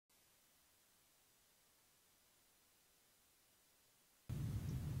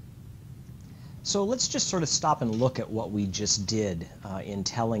So let's just sort of stop and look at what we just did in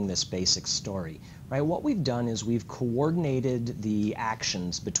telling this basic story. Right? What we've done is we've coordinated the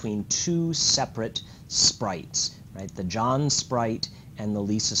actions between two separate sprites, right? The John sprite and the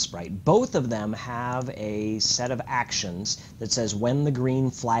Lisa sprite. Both of them have a set of actions that says when the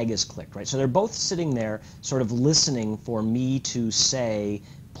green flag is clicked, right? So they're both sitting there sort of listening for me to say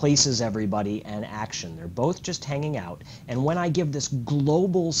places everybody and action. They're both just hanging out. And when I give this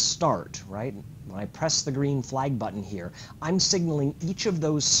global start, right, when I press the green flag button here, I'm signaling each of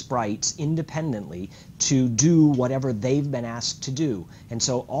those sprites independently to do whatever they've been asked to do. And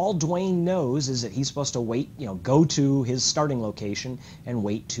so all Dwayne knows is that he's supposed to wait, go to his starting location and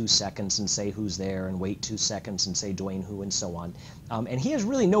wait 2 seconds and say who's there, and wait 2 seconds and say Dwayne who, and so on. And he has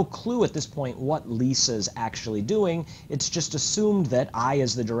really no clue at this point what Lisa's actually doing. It's just assumed that I,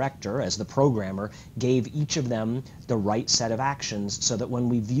 as the director, as the programmer, gave each of them the right set of actions so that when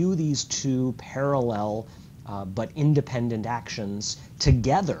we view these two parallel but independent actions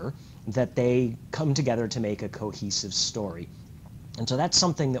together, that they come together to make a cohesive story. And so that's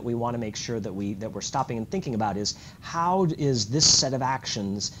something that we want to make sure that we're stopping and thinking about, is how is this set of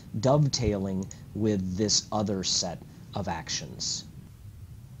actions dovetailing with this other set of actions.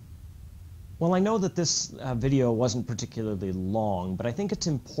 Well, I know that this video wasn't particularly long, but I think it's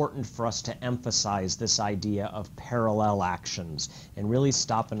important for us to emphasize this idea of parallel actions and really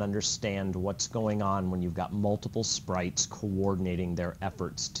stop and understand what's going on when you've got multiple sprites coordinating their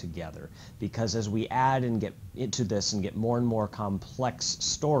efforts together. Because as we add and get into this and get more and more complex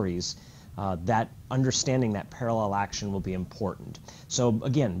stories, that understanding that parallel action will be important. So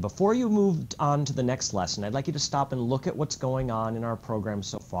again, before you move on to the next lesson, I'd like you to stop and look at what's going on in our program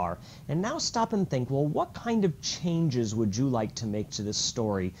so far, and now stop and think, well, what kind of changes would you like to make to this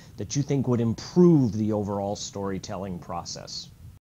story that you think would improve the overall storytelling process?